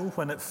shadow,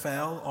 when it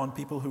fell on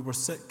people who were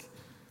sick,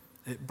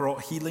 it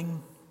brought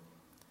healing.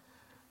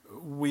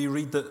 We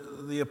read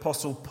that the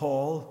Apostle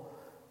Paul,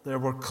 there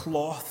were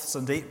cloths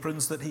and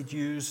aprons that he'd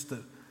used,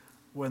 that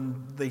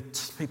when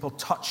people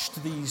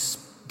touched these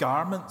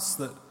garments,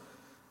 that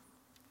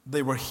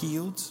they were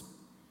healed.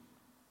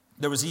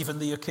 There was even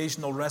the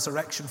occasional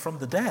resurrection from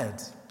the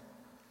dead.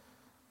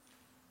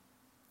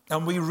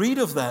 And we read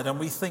of that and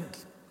we think,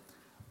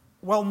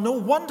 well, no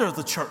wonder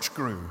the church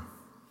grew,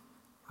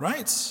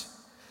 right?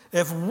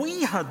 If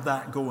we had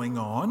that going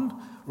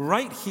on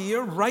right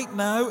here, right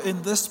now,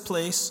 in this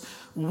place,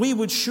 we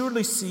would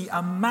surely see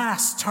a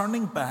mass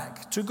turning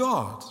back to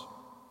God.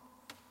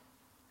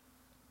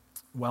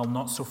 Well,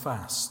 not so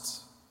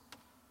fast.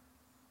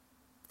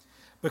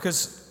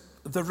 Because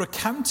the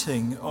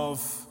recounting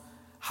of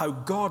how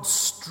God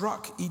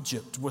struck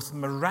Egypt with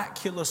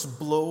miraculous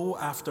blow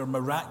after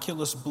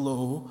miraculous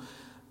blow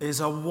is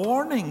a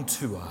warning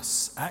to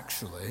us,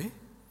 actually,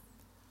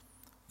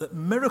 that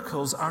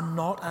miracles are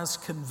not as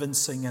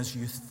convincing as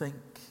you think.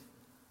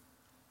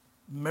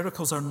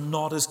 Miracles are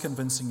not as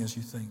convincing as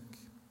you think.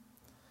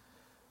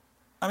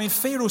 I mean,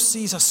 Pharaoh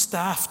sees a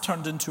staff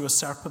turned into a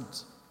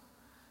serpent.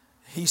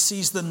 He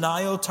sees the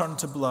Nile turned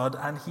to blood,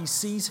 and he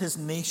sees his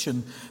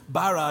nation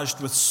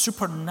barraged with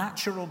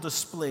supernatural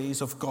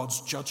displays of God's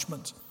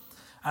judgment.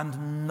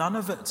 And none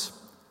of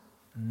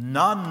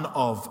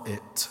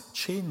it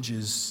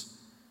changes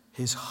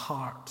his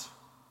heart.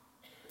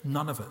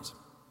 None of it.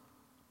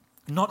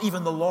 Not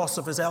even the loss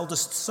of his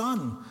eldest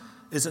son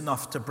is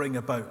enough to bring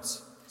about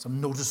some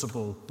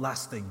noticeable,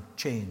 lasting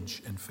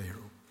change in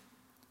Pharaoh.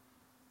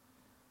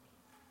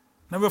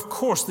 Now, of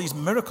course, these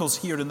miracles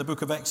here in the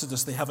book of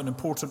Exodus, they have an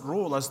important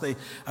role as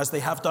they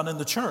have done in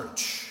the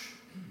church.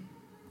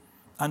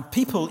 And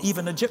people,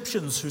 even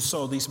Egyptians who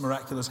saw these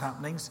miraculous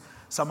happenings,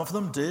 some of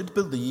them did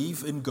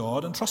believe in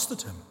God and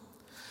trusted him.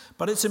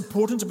 But it's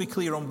important to be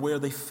clear on where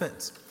they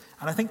fit.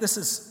 And I think this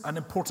is an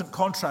important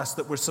contrast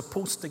that we're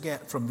supposed to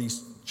get from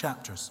these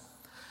chapters.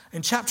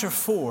 In chapter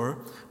 4,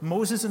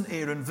 Moses and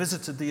Aaron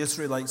visited the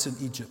Israelites in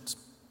Egypt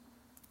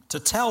to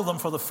tell them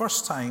for the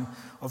first time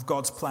of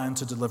God's plan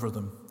to deliver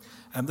them.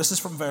 And this is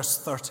from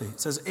verse 30. It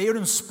says,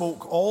 Aaron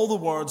spoke all the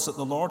words that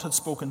the Lord had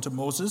spoken to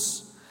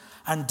Moses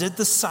and did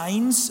the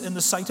signs in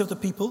the sight of the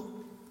people,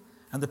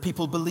 and the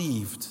people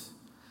believed.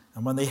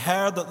 And when they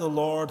heard that the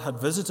Lord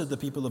had visited the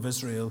people of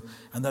Israel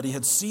and that he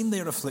had seen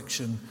their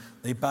affliction,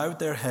 they bowed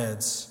their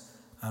heads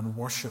and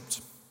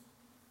worshipped.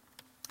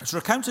 It's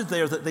recounted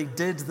there that they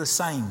did the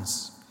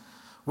signs,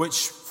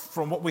 which,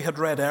 from what we had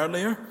read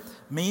earlier,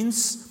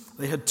 means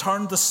they had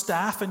turned the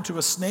staff into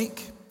a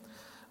snake.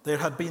 There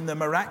had been the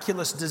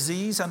miraculous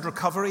disease and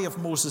recovery of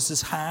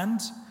Moses' hand.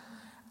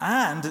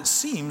 And it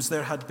seems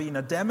there had been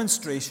a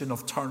demonstration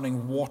of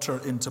turning water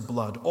into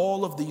blood.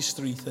 All of these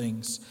three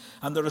things.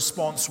 And the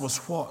response was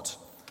what?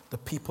 The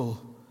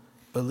people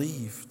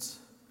believed.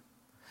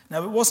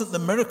 Now, it wasn't the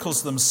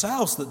miracles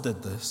themselves that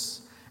did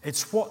this.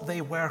 It's what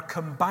they were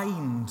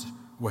combined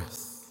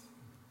with.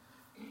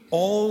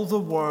 all the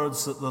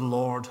words that the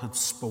Lord had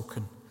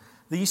spoken.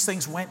 These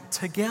things went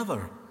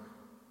together.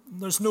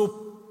 There's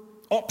no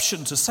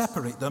option to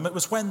separate them. It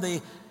was when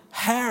they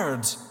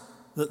heard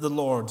that the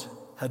Lord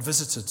had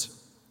visited.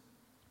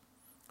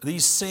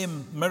 These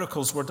same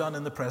miracles were done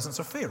in the presence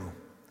of Pharaoh.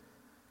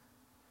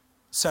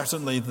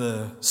 Certainly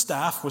the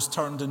staff was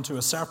turned into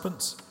a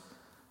serpent.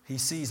 He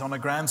sees on a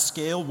grand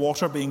scale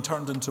water being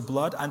turned into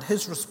blood, and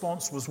his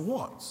response was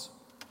what?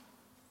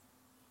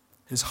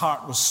 His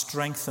heart was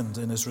strengthened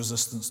in his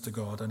resistance to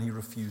God, and he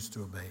refused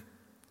to obey.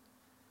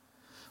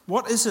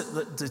 What is it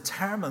that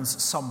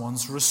determines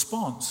someone's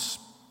response?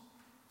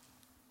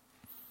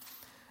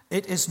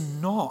 It is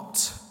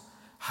not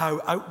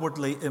how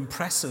outwardly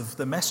impressive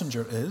the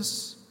messenger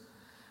is.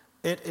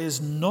 It is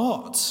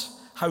not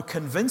how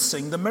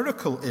convincing the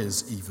miracle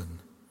is, even.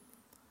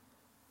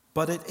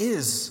 But it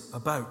is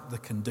about the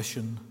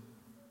condition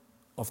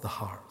of the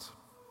heart.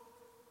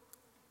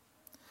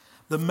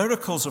 The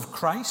miracles of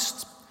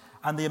Christ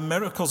and the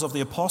miracles of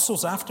the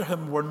apostles after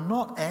him were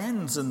not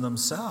ends in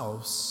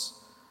themselves.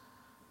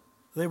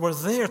 They were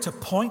there to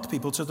point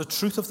people to the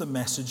truth of the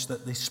message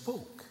that they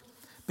spoke.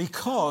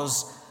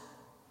 Because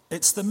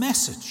it's the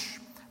message,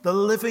 the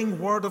living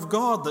word of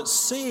God that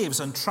saves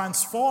and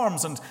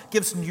transforms and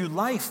gives new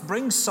life,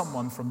 brings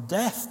someone from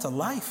death to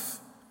life.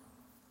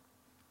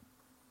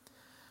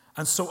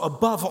 And so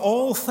above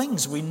all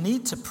things, we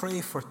need to pray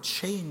for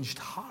changed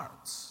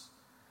hearts.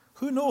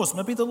 Who knows,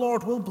 maybe the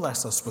Lord will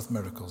bless us with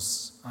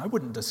miracles. I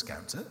wouldn't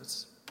discount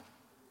it.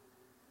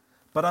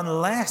 But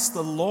unless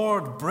the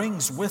Lord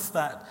brings with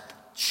that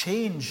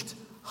changed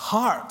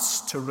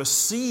hearts to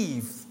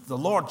receive the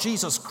Lord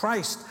Jesus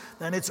Christ,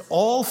 then it's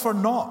all for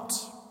naught.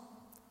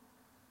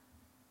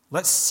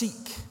 Let's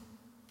seek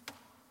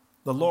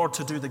the Lord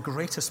to do the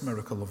greatest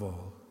miracle of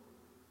all,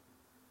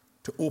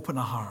 to open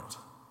a heart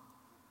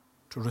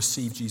to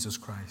receive Jesus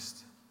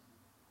Christ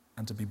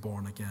and to be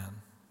born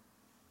again.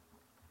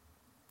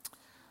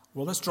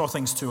 Well, let's draw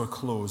things to a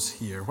close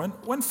here.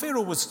 When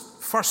Pharaoh was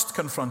first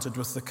confronted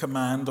with the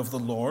command of the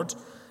Lord,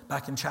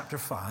 back in chapter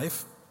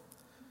 5,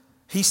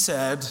 he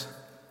said,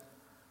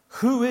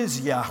 "Who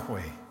is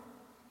Yahweh?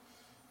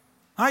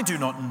 I do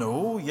not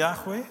know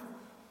Yahweh."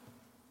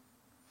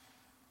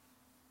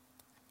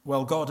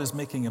 Well, God is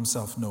making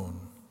himself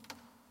known.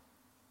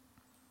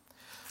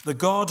 The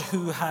God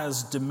who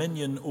has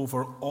dominion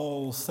over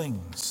all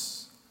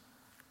things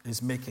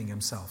is making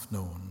himself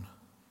known.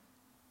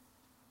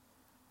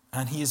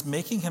 And he is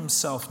making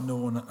himself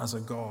known as a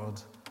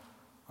God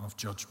of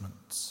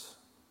judgment.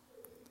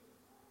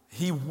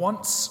 He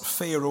wants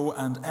Pharaoh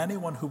and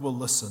anyone who will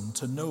listen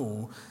to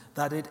know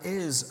that it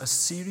is a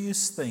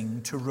serious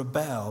thing to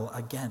rebel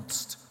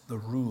against the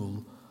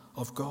rule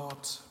of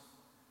God.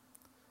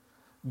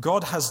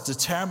 God has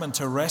determined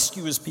to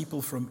rescue his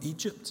people from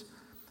Egypt,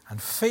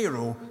 and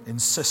Pharaoh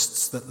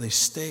insists that they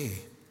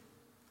stay.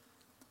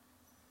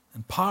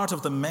 And part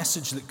of the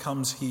message that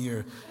comes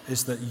here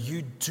is that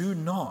you do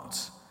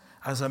not,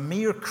 as a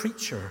mere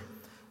creature,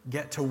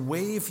 get to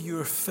wave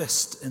your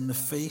fist in the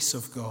face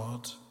of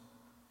God.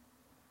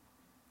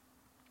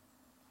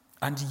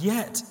 And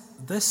yet,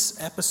 this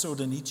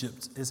episode in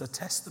Egypt is a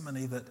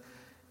testimony that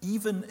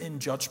even in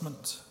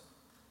judgment,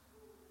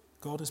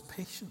 God is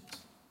patient.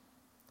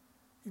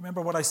 You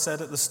remember what I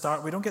said at the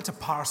start? We don't get to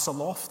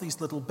parcel off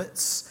these little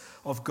bits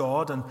of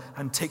God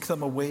and take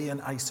them away in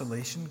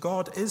isolation.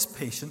 God is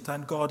patient,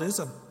 and God is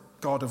a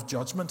God of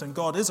judgment, and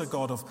God is a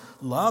God of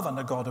love and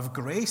a God of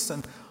grace,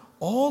 and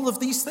all of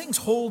these things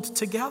hold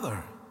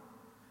together.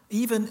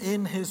 Even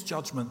in his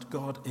judgment,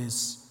 God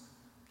is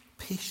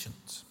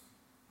patient.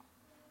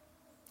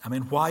 I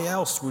mean, why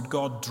else would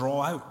God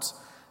draw out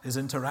his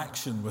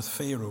interaction with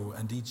Pharaoh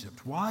and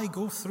Egypt? Why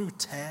go through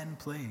 10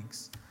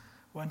 plagues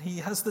when he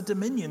has the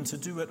dominion to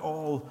do it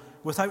all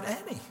without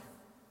any?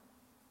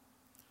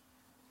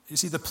 You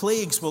see, the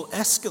plagues will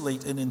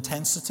escalate in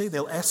intensity,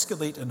 they'll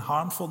escalate in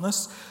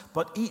harmfulness,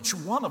 but each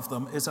one of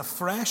them is a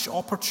fresh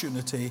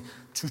opportunity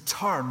to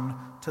turn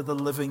to the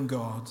living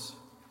God.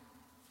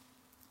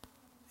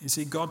 You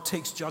see, God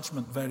takes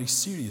judgment very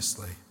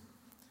seriously.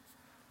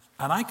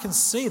 And I can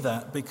say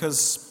that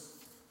because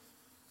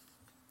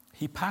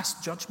he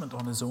passed judgment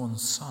on his own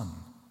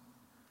son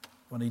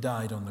when he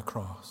died on the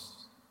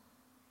cross.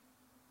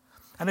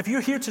 And if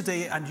you're here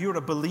today and you're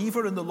a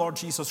believer in the Lord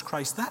Jesus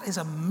Christ, that is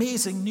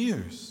amazing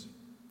news.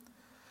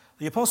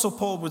 The Apostle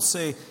Paul would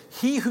say,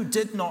 "He who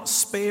did not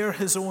spare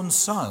his own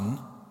son,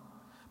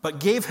 but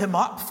gave him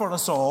up for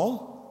us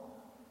all,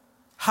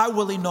 how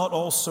will he not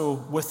also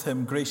with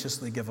him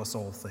graciously give us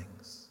all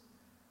things?"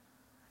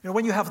 You know,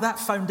 when you have that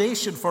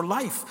foundation for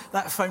life,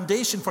 that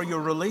foundation for your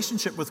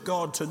relationship with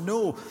God, to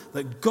know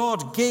that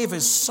God gave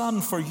his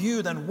son for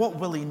you, then what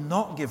will he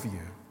not give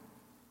you?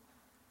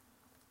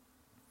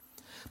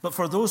 But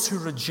for those who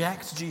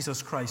reject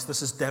Jesus Christ,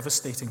 this is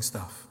devastating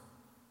stuff.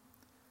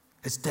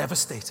 It's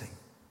devastating.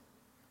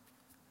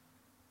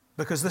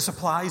 Because this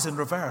applies in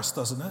reverse,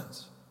 doesn't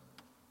it?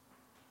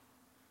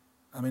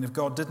 I mean, if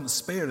God didn't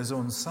spare his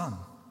own son,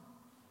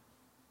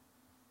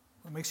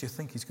 what makes you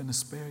think he's going to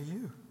spare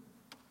you?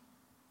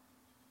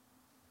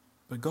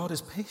 But God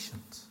is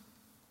patient.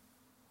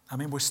 I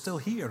mean, we're still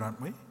here, aren't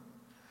we?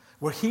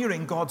 We're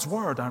hearing God's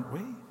word, aren't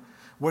we?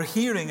 We're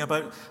hearing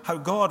about how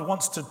God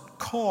wants to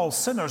call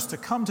sinners to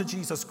come to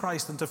Jesus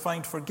Christ and to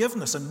find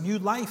forgiveness and new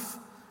life.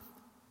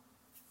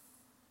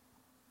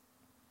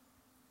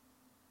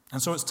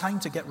 And so it's time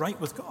to get right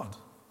with God.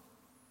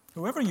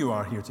 Whoever you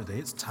are here today,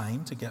 it's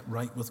time to get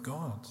right with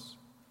God.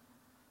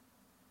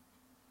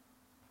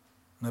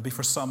 Maybe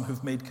for some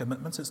who've made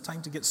commitments, it's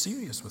time to get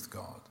serious with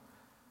God.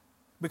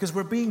 Because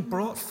we're being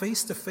brought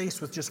face to face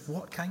with just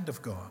what kind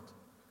of God?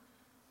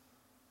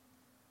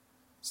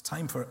 It's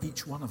time for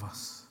each one of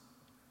us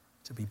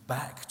to be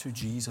back to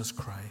Jesus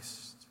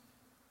Christ,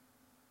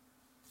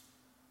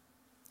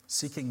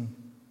 seeking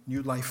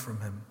new life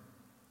from him,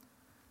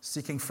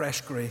 seeking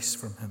fresh grace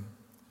from him,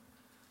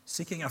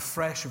 seeking a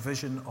fresh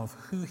vision of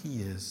who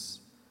he is,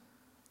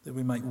 that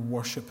we might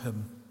worship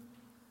him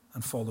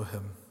and follow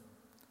him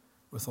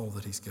with all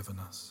that he's given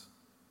us.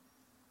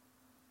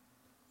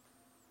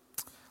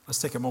 Let's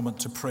take a moment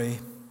to pray.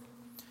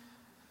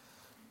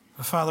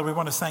 Father, we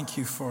want to thank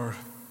you for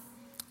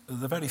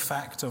the very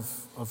fact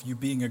of you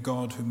being a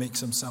God who makes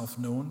himself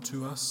known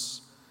to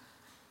us.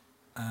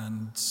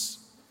 And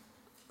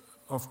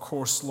of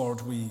course,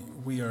 Lord,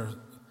 we are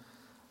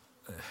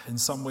in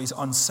some ways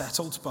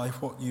unsettled by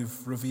what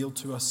you've revealed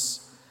to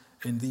us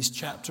in these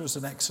chapters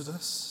in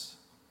Exodus.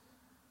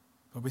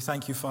 But we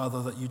thank you,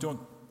 Father, that you don't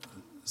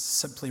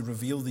simply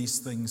reveal these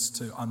things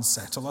to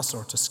unsettle us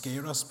or to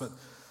scare us, but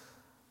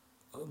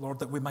Lord,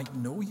 that we might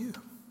know you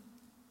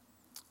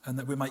and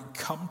that we might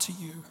come to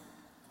you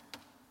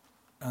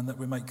and that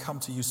we might come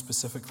to you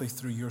specifically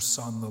through your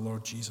Son, the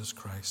Lord Jesus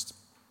Christ.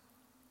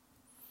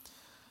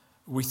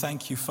 We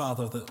thank you,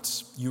 Father,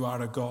 that you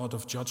are a God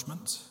of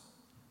judgment.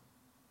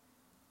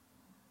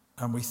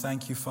 And we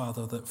thank you,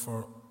 Father, that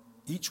for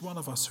each one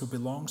of us who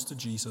belongs to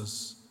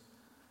Jesus,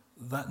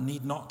 that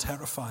need not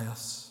terrify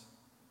us,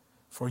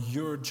 for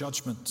your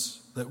judgment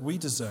that we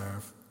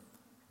deserve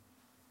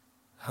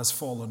has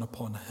fallen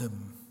upon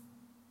him.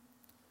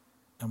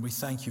 And we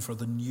thank you for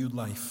the new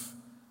life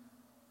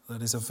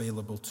that is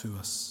available to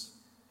us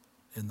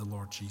in the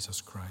Lord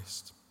Jesus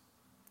Christ.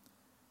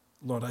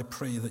 Lord, I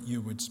pray that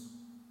you would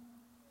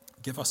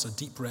give us a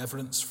deep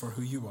reverence for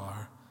who you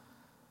are.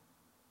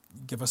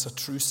 Give us a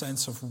true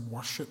sense of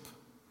worship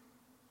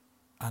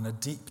and a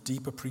deep,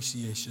 deep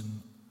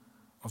appreciation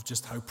of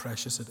just how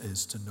precious it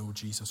is to know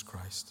Jesus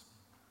Christ.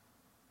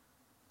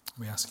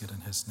 We ask it in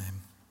his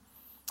name.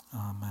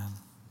 Amen.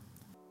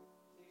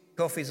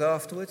 Coffees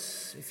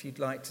afterwards, if you'd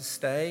like to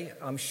stay.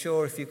 I'm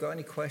sure if you've got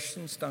any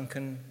questions,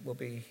 Duncan will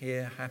be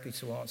here, happy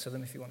to answer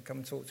them. If you want to come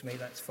and talk to me,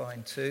 that's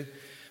fine too.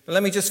 But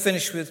let me just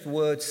finish with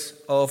words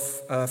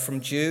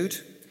from Jude.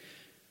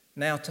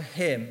 Now to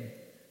him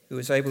who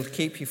is able to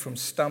keep you from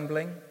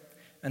stumbling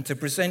and to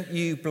present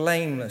you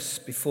blameless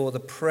before the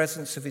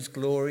presence of his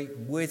glory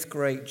with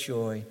great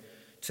joy,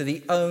 to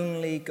the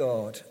only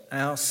God,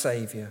 our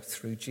Saviour,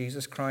 through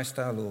Jesus Christ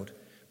our Lord,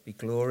 be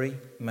glory,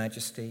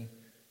 majesty,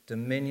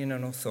 dominion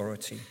and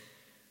authority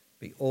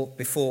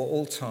before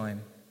all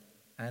time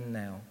and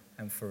now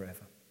and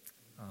forever.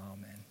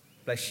 Amen.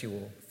 Bless you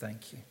all.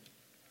 Thank you.